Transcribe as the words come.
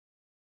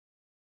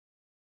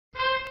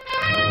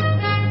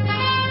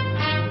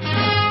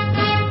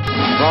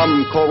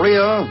From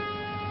Korea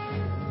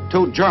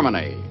to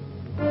Germany.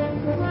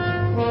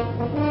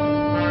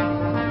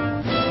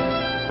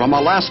 From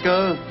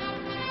Alaska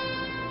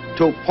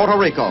to Puerto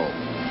Rico.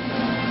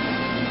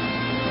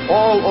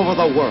 All over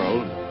the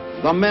world,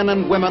 the men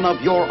and women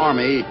of your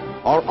army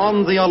are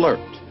on the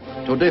alert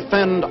to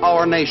defend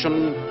our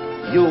nation,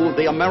 you,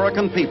 the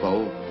American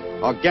people,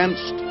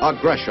 against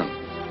aggression.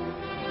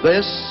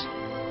 This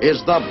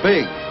is the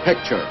big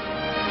picture.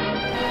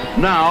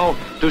 Now,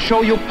 to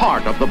show you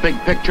part of the big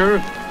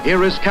picture,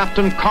 here is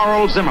Captain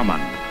Carl Zimmerman.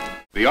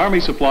 The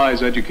Army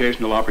supplies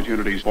educational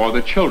opportunities for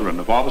the children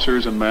of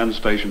officers and men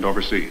stationed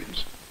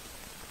overseas.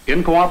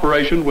 In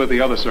cooperation with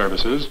the other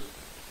services,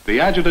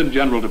 the Adjutant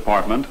General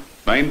Department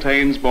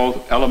maintains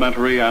both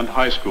elementary and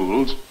high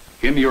schools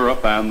in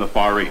Europe and the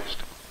Far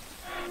East.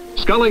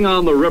 Sculling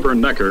on the River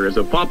Neckar is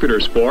a popular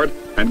sport,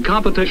 and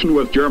competition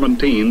with German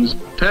teams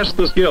tests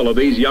the skill of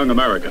these young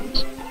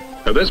Americans.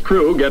 Now, this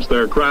crew gets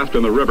their craft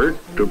in the river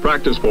to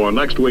practice for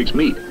next week's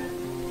meet.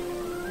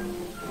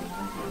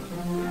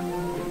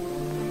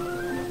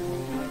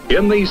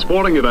 In these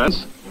sporting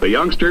events, the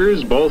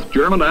youngsters, both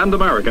German and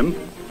American,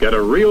 get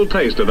a real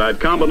taste of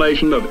that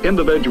combination of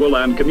individual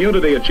and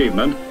community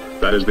achievement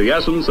that is the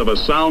essence of a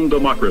sound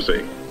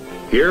democracy.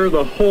 Here,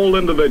 the whole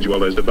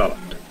individual is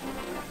developed.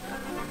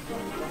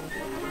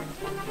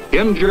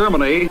 In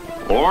Germany,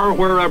 or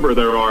wherever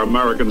there are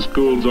American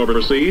schools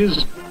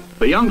overseas,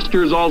 the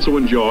youngsters also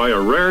enjoy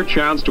a rare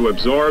chance to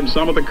absorb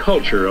some of the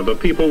culture of the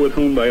people with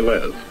whom they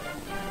live.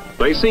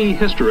 They see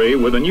history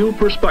with a new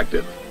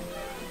perspective.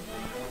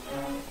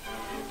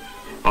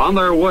 On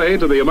their way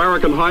to the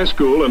American High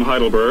School in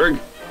Heidelberg,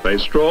 they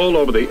stroll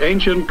over the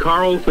ancient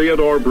Karl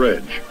Theodor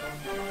Bridge.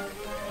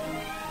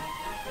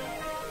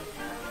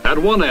 At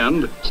one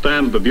end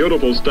stands the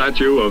beautiful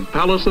statue of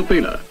Pallas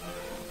Athena.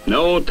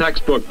 No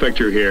textbook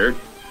picture here.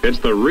 It's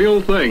the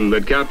real thing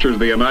that captures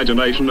the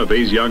imagination of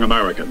these young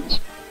Americans.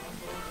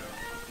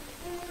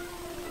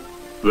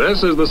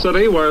 This is the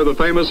city where the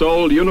famous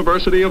old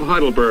University of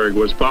Heidelberg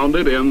was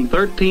founded in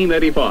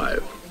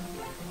 1385.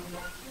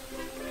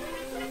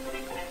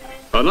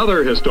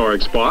 Another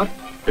historic spot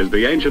is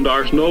the ancient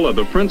arsenal of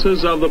the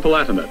Princes of the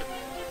Palatinate.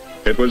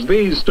 It was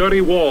these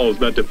sturdy walls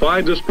that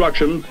defied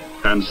destruction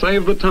and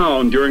saved the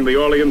town during the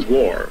Orleans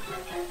War.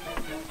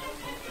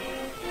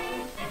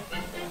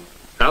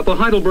 At the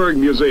Heidelberg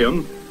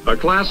Museum, a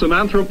class in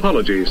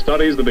anthropology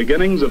studies the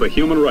beginnings of the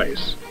human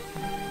race.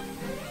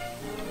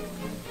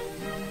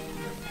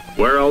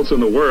 Where else in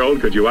the world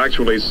could you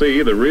actually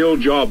see the real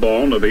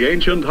jawbone of the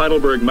ancient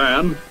Heidelberg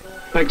man,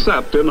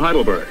 except in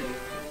Heidelberg?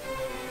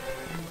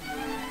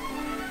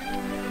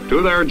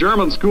 To their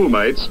German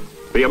schoolmates,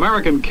 the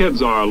American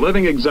kids are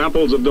living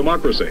examples of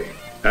democracy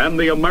and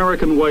the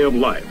American way of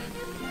life.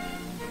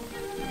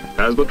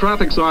 As the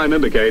traffic sign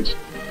indicates,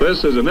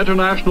 this is an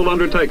international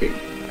undertaking.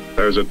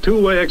 There's a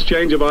two-way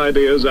exchange of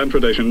ideas and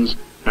traditions,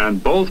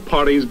 and both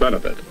parties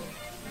benefit.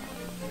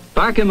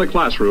 Back in the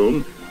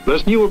classroom,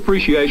 this new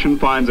appreciation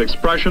finds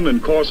expression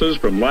in courses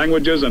from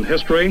languages and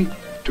history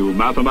to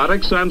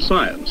mathematics and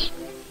science.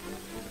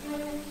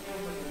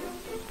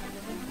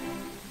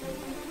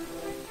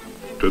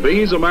 To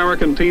these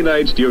American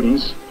teenage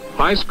students,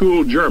 high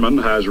school German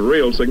has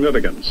real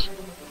significance.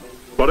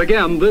 But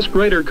again, this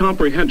greater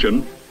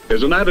comprehension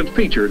is an added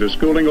feature to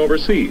schooling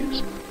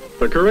overseas.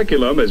 The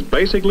curriculum is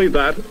basically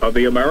that of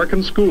the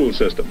American school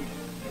system.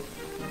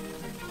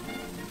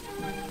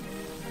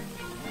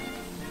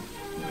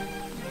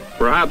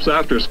 Perhaps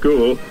after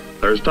school,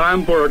 there's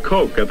time for a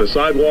Coke at the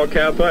Sidewalk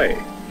Cafe,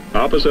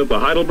 opposite the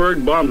Heidelberg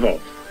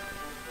Bahnhof.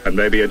 And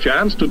maybe a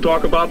chance to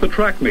talk about the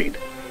track meet,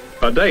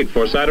 a date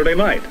for Saturday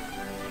night.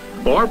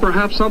 Or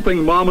perhaps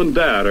something Mom and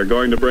Dad are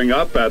going to bring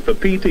up at the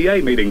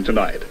PTA meeting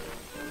tonight.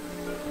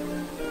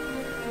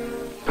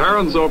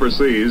 Parents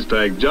overseas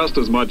take just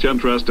as much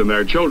interest in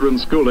their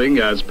children's schooling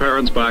as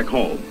parents back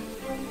home.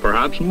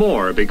 Perhaps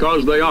more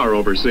because they are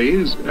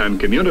overseas and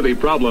community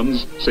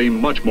problems seem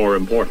much more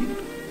important.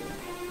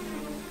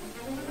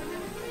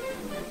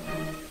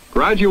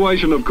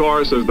 Graduation, of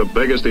course, is the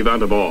biggest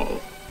event of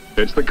all.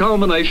 It's the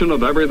culmination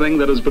of everything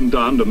that has been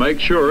done to make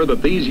sure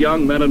that these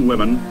young men and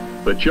women,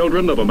 the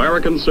children of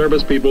American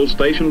service people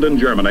stationed in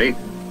Germany,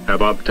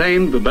 have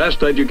obtained the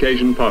best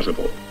education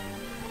possible.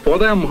 For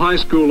them, high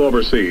school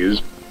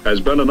overseas has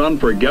been an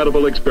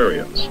unforgettable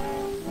experience.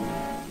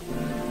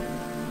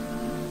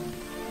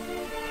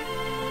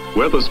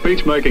 With the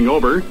speech-making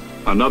over,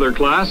 another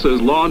class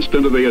is launched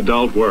into the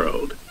adult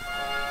world.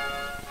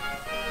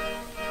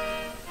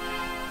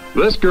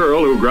 This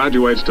girl who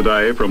graduates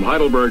today from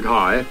Heidelberg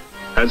High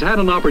has had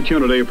an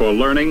opportunity for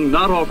learning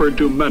not offered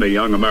to many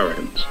young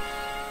Americans.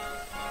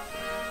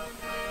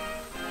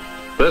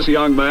 This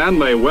young man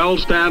may well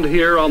stand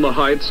here on the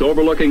heights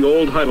overlooking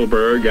old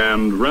Heidelberg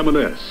and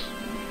reminisce.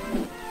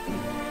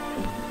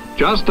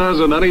 Just as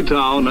in any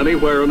town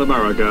anywhere in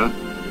America,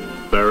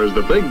 there is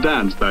the big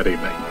dance that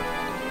evening.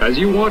 As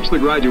you watch the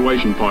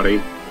graduation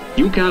party,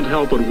 you can't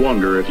help but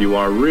wonder if you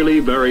are really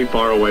very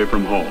far away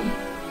from home.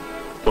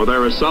 For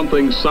there is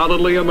something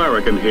solidly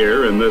American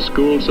here in this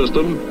school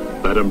system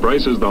that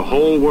embraces the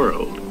whole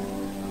world.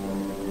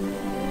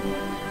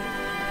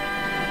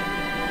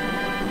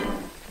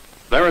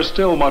 is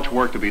still much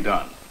work to be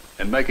done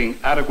in making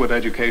adequate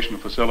educational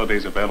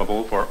facilities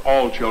available for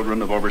all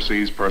children of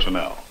overseas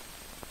personnel.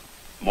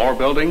 More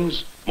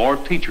buildings, more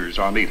teachers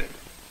are needed.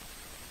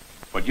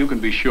 But you can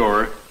be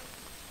sure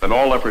that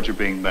all efforts are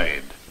being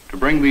made to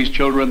bring these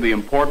children the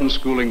important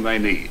schooling they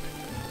need,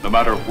 no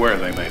matter where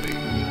they may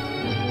be.